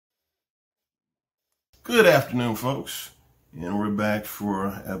Good afternoon, folks, and we're back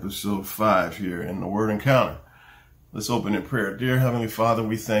for episode 5 here in the Word Encounter. Let's open in prayer. Dear Heavenly Father,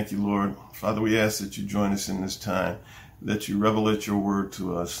 we thank you, Lord. Father, we ask that you join us in this time, that you revelate your word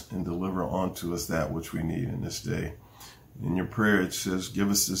to us and deliver unto us that which we need in this day. In your prayer, it says, give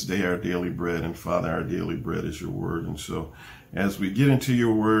us this day our daily bread, and Father, our daily bread is your word. And so as we get into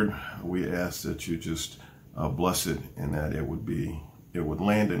your word, we ask that you just bless it and that it would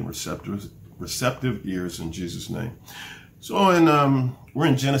land in receptive ears in Jesus' name. So we're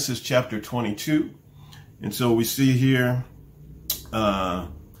in Genesis chapter 22. And so we see here that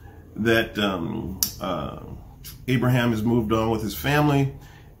Abraham has moved on with his family.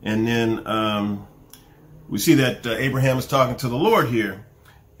 And then we see that Abraham is talking to the Lord here.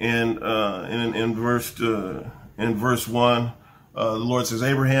 And in verse 1, the Lord says,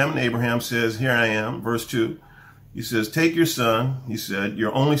 Abraham, and Abraham says, here I am. Verse 2, he says, take your son, he said,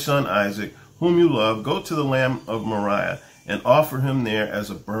 your only son Isaac, whom you love, go to the land of Moriah and offer him there as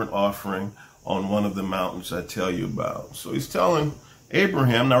a burnt offering on one of the mountains I tell you about. So he's telling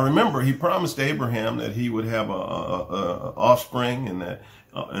Abraham. Now remember, he promised Abraham that he would have a offspring and that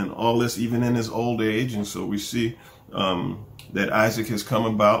and all this even in his old age. And so we see that Isaac has come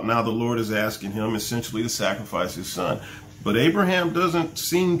about. Now the Lord is asking him essentially to sacrifice his son. But Abraham doesn't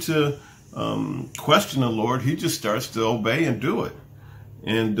seem to question the Lord. He just starts to obey and do it.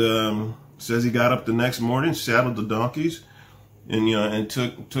 And says he got up the next morning, saddled the donkeys, and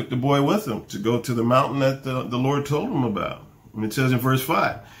took the boy with him to go to the mountain that the Lord told him about. And it says in verse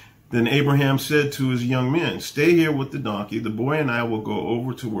 5, then Abraham said to his young men, stay here with the donkey. The boy and I will go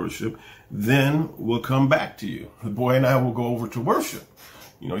over to worship. Then we'll come back to you. The boy and I will go over to worship.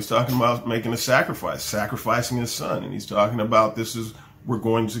 He's talking about making a sacrifice, sacrificing his son. And he's talking about we're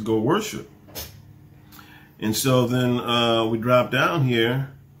going to go worship. And so then we drop down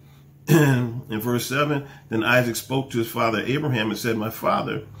here. In verse 7, then Isaac spoke to his father Abraham and said, my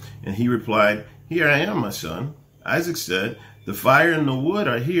father. And he replied, here I am, my son. Isaac said, the fire and the wood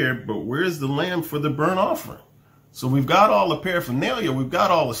are here, but where's the lamb for the burnt offering? So we've got all the paraphernalia, we've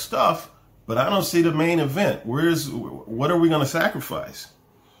got all the stuff, but I don't see the main event. What are we going to sacrifice?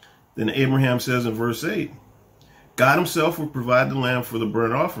 Then Abraham says in verse 8, God himself will provide the lamb for the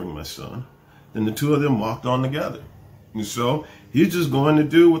burnt offering, my son. Then the two of them walked on together. And so he's just going to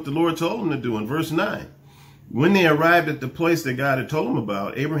do what the Lord told him to do. In verse 9, when they arrived at the place that God had told him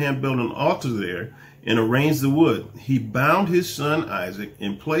about, Abraham built an altar there and arranged the wood. He bound his son Isaac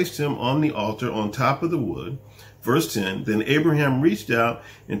and placed him on the altar on top of the wood. Verse 10, then Abraham reached out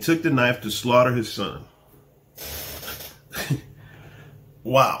and took the knife to slaughter his son.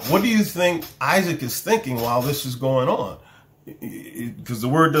 Wow. What do you think Isaac is thinking while this is going on? Because the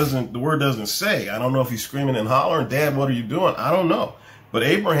word doesn't say. I don't know if he's screaming and hollering, Dad, what are you doing? I don't know. But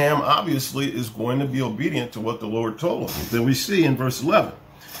Abraham obviously is going to be obedient to what the Lord told him. Then we see in verse 11,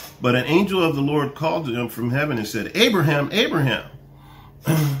 but an angel of the Lord called to him from heaven and said, Abraham, Abraham.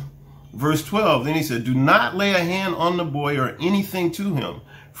 Verse 12, then he said, do not lay a hand on the boy or anything to him,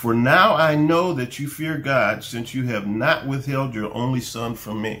 for now I know that you fear God, since you have not withheld your only son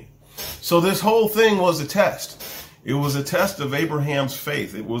from me. So this whole thing was a test. It was a test of Abraham's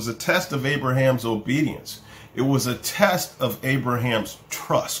faith. It was a test of Abraham's obedience. It was a test of Abraham's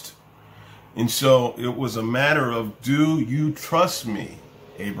trust. And so it was a matter of, do you trust me,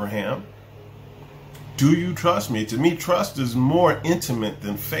 Abraham? Do you trust me? To me, trust is more intimate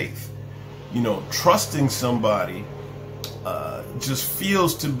than faith. Trusting somebody just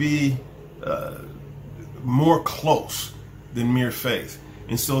feels to be more close than mere faith.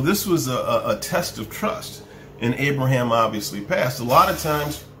 And so this was a test of trust. And Abraham obviously passed. A lot of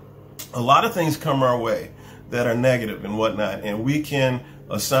times, a lot of things come our way that are negative and whatnot. And we can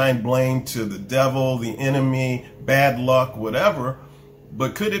assign blame to the devil, the enemy, bad luck, whatever.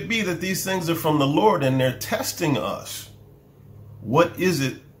 But could it be that these things are from the Lord and they're testing us? What is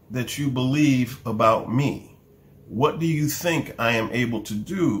it that you believe about me? What do you think I am able to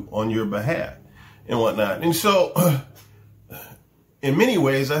do on your behalf and whatnot? And so in many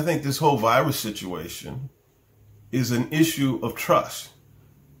ways, I think this whole virus situation is an issue of trust,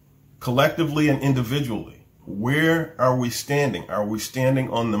 collectively and individually. Where are we standing? Are we standing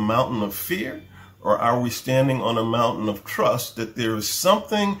on the mountain of fear, or are we standing on a mountain of trust that there is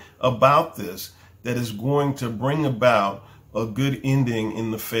something about this that is going to bring about a good ending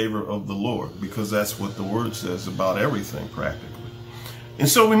in the favor of the Lord? Because that's what the word says about everything practically. And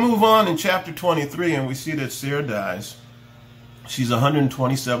so we move on in chapter 23 and we see that Sarah dies. She's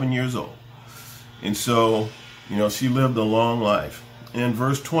 127 years old. And so she lived a long life. In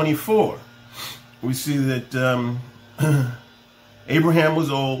verse 24, we see that Abraham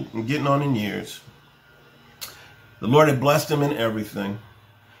was old and getting on in years. The Lord had blessed him in everything.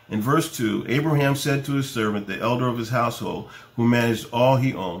 In verse 2, Abraham said to his servant, the elder of his household, who managed all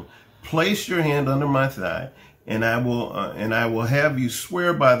he owned, place your hand under my thigh, and I will have you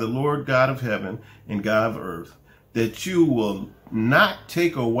swear by the Lord God of heaven and God of earth, that you will not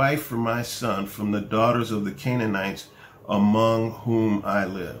take a wife for my son from the daughters of the Canaanites among whom I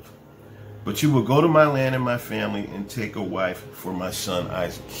live. But you will go to my land and my family and take a wife for my son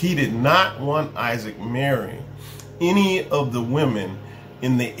Isaac. He did not want Isaac marrying any of the women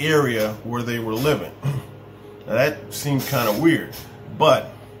in the area where they were living. Now that seemed kind of weird,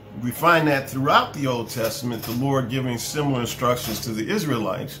 but we find that throughout the Old Testament, the Lord giving similar instructions to the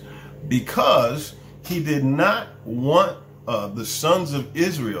Israelites, because he did not want the sons of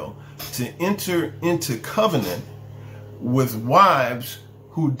Israel to enter into covenant with wives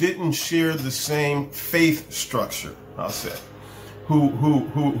who didn't share the same faith structure, I'll say,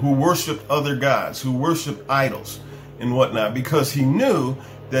 who worshiped other gods, who worshiped idols and whatnot, because he knew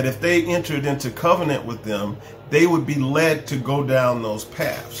that if they entered into covenant with them, they would be led to go down those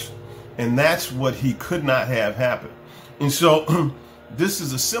paths. And that's what he could not have happen. And so this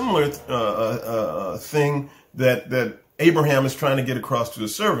is a similar thing that Abraham is trying to get across to the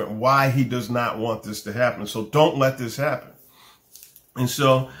servant, why he does not want this to happen. So don't let this happen. And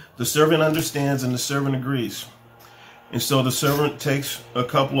so the servant understands and the servant agrees. And so the servant takes a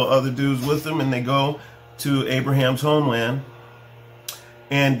couple of other dudes with him and they go to Abraham's homeland.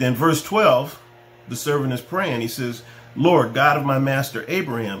 And then verse 12, the servant is praying. He says, Lord, God of my master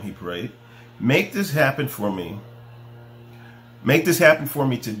Abraham, he prayed, make this happen for me. Make this happen for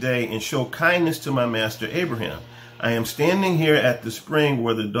me today and show kindness to my master Abraham. I am standing here at the spring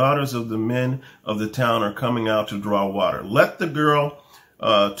where the daughters of the men of the town are coming out to draw water. Let the girl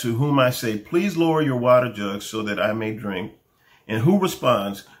to whom I say, please lower your water jug so that I may drink, and who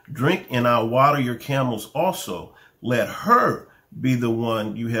responds, drink and I'll water your camels also. Let her be the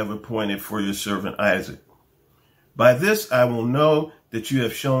one you have appointed for your servant Isaac. By this I will know that you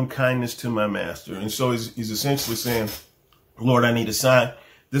have shown kindness to my master. And so he's essentially saying, Lord, I need a sign.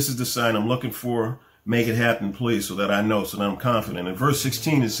 This is the sign I'm looking for. Make it happen, please, so that I know, so that I'm confident. In verse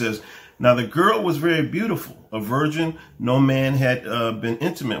 16, it says, now the girl was very beautiful, a virgin. No man had been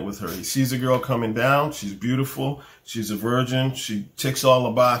intimate with her. He sees a girl coming down. She's beautiful. She's a virgin. She ticks all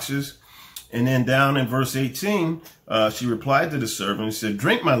the boxes. And then down in verse 18, she replied to the servant and said,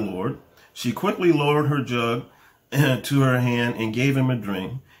 drink, my lord. She quickly lowered her jug to her hand and gave him a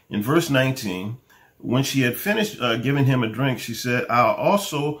drink. In verse 19, when she had finished giving him a drink, she said, I'll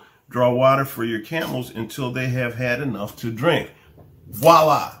also draw water for your camels until they have had enough to drink.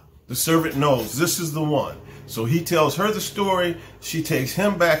 Voila! The servant knows this is the one. So he tells her the story. She takes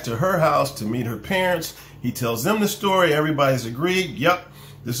him back to her house to meet her parents. He tells them the story. Everybody's agreed. Yep,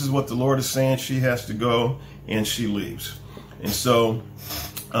 this is what the Lord is saying. She has to go, and she leaves. And so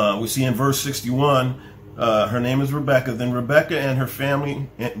we see in verse 61, her name is Rebekah. Then Rebekah and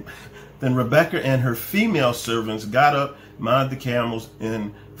her female servants got up, mounted the camels,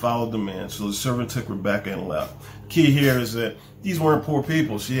 and followed the man. So the servant took Rebekah and left. Key here is that these weren't poor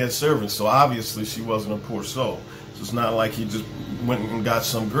people. She had servants, so obviously she wasn't a poor soul. So it's not like he just went and got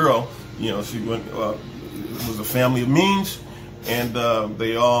some girl. You know, she went. It was a family of means, and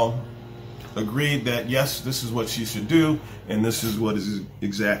they all agreed that yes, this is what she should do, and this is what is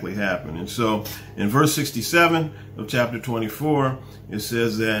exactly happened. And so in verse 67 of chapter 24, it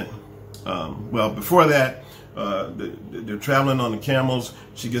says that. Before that, they're traveling on the camels.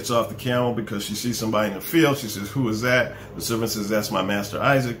 She gets off the camel because she sees somebody in the field. She says, who is that? The servant says, that's my master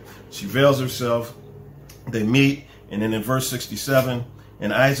Isaac. She veils herself. They meet. And then in verse 67,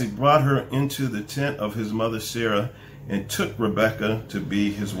 and Isaac brought her into the tent of his mother Sarah and took Rebekah to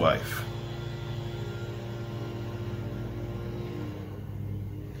be his wife.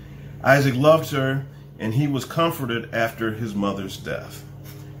 Isaac loved her, and he was comforted after his mother's death.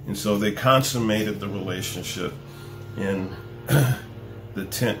 And so they consummated the relationship in the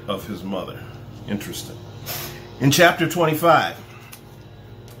tent of his mother. Interesting. In chapter 25,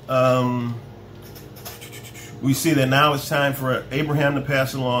 we see that now it's time for Abraham to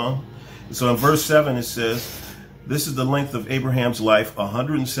pass along. So in verse 7 it says, this is the length of Abraham's life,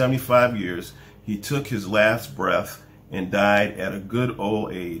 175 years. He took his last breath and died at a good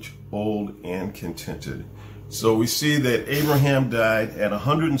old age, old and contented. So we see that Abraham died at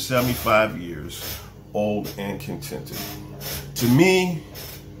 175 years, old and contented. To me,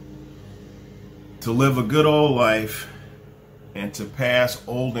 to live a good old life and to pass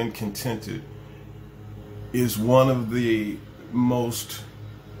old and contented is one of the most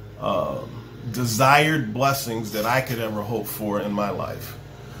desired blessings that I could ever hope for in my life.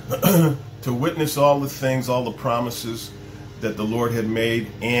 to witness all the things, all the promises that the Lord had made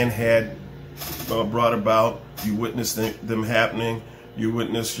and had brought about. You witnessed them happening. You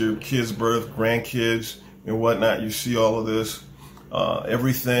witnessed your kids' birth, grandkids, and whatnot. You see all of this.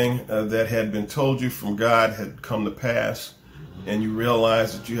 Everything that had been told you from God had come to pass. And you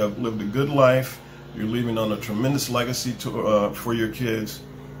realize that you have lived a good life. You're leaving on a tremendous legacy for your kids.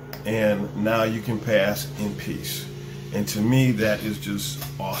 And now you can pass in peace. And to me, that is just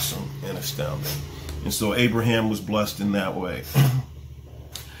awesome and astounding. And so Abraham was blessed in that way.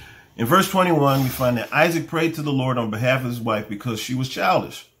 In verse 21, we find that Isaac prayed to the Lord on behalf of his wife because she was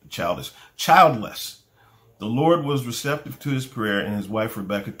childless. The Lord was receptive to his prayer, and his wife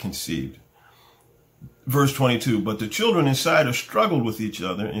Rebekah conceived. Verse 22, but the children inside her struggled with each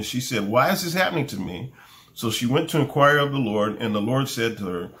other, and she said, why is this happening to me? So she went to inquire of the Lord, and the Lord said to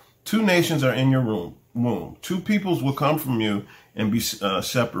her, 2 nations are in your womb. 2 peoples will come from you and be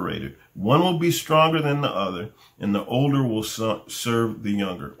separated. One will be stronger than the other, and the older will serve the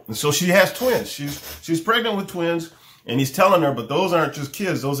younger. And so she has twins. She's pregnant with twins, and he's telling her, but those aren't just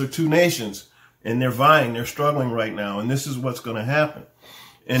kids. Those are 2 nations, and they're vying. They're struggling right now, and this is what's going to happen.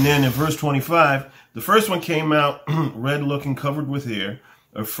 And then in verse 25, the first one came out red looking, covered with hair,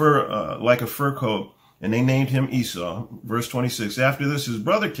 like a fur coat, and they named him Esau. Verse 26, after this, his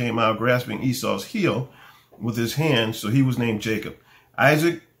brother came out grasping Esau's heel with his hand, so he was named Jacob.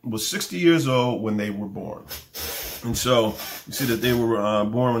 Isaac was 60 years old when they were born. And so you see that they were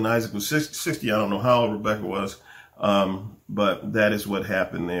born when Isaac was 60. I don't know how old Rebekah was, but that is what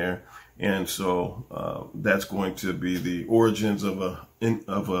happened there. And so that's going to be the origins of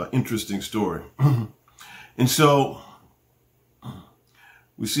an interesting story. And so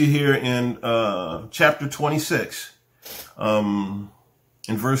we see here in chapter 26, in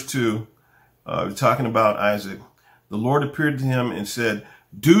verse 2, talking about Isaac, the Lord appeared to him and said,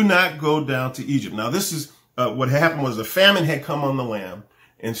 do not go down to Egypt. Now, this is what happened was a famine had come on the land.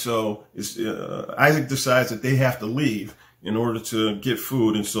 And so Isaac decides that they have to leave in order to get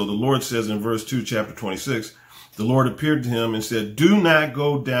food. And so the Lord says in verse 2, chapter 26, the Lord appeared to him and said, do not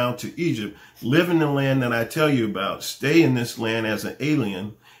go down to Egypt. Live in the land that I tell you about. Stay in this land as an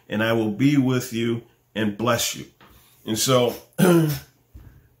alien, and I will be with you and bless you. And so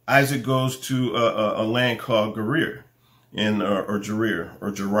Isaac goes to a land called Gerar, or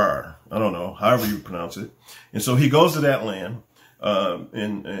Gerar. I don't know, however you pronounce it. And so he goes to that land,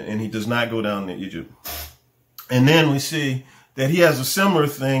 and he does not go down to Egypt. And then we see that he has a similar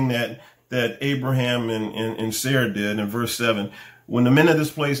thing that Abraham and Sarah did in verse 7. When the men of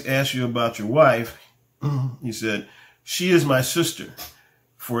this place asked you about your wife, he said, she is my sister.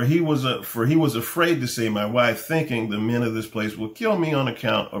 For he was afraid to say my wife, thinking the men of this place will kill me on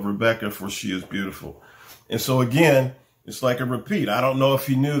account of Rebekah, for she is beautiful. And so again, it's like a repeat. I don't know if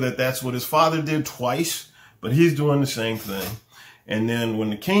he knew that that's what his father did twice, but he's doing the same thing. And then when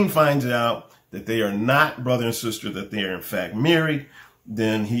the king finds out that they are not brother and sister, that they are in fact married,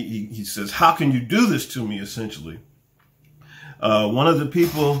 then he says, how can you do this to me, essentially? One of the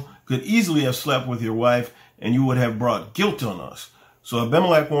people could easily have slept with your wife, and you would have brought guilt on us. So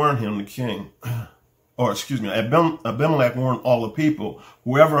Abimelech warned him, the king, Abimelech warned all the people,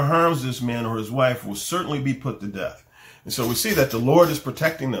 whoever harms this man or his wife will certainly be put to death. And so we see that the Lord is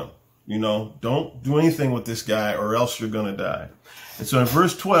protecting them. You know, don't do anything with this guy or else you're going to die. And so in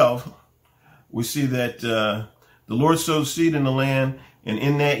verse 12, we see that the Lord sowed seed in the land, and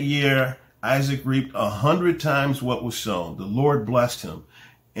in that year, Isaac reaped 100 times what was sown. The Lord blessed him,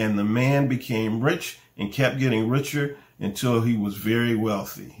 and the man became rich and kept getting richer until he was very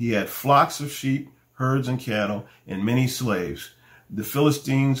wealthy. He had flocks of sheep, herds and cattle, and many slaves. The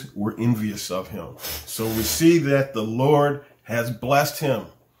Philistines were envious of him. So we see that the Lord has blessed him.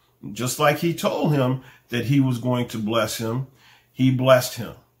 Just like he told him that he was going to bless him, he blessed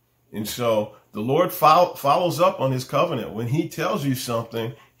him. And so the Lord follows up on his covenant. When he tells you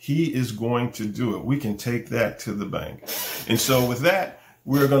something, he is going to do it. We can take that to the bank. And so with that,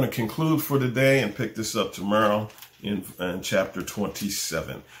 we're going to conclude for today and pick this up tomorrow in chapter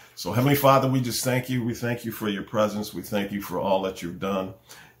 27. So Heavenly Father, we just thank you. We thank you for your presence. We thank you for all that you've done.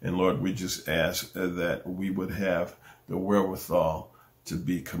 And Lord, we just ask that we would have the wherewithal to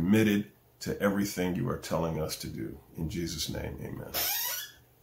be committed to everything you are telling us to do. In Jesus' name, amen.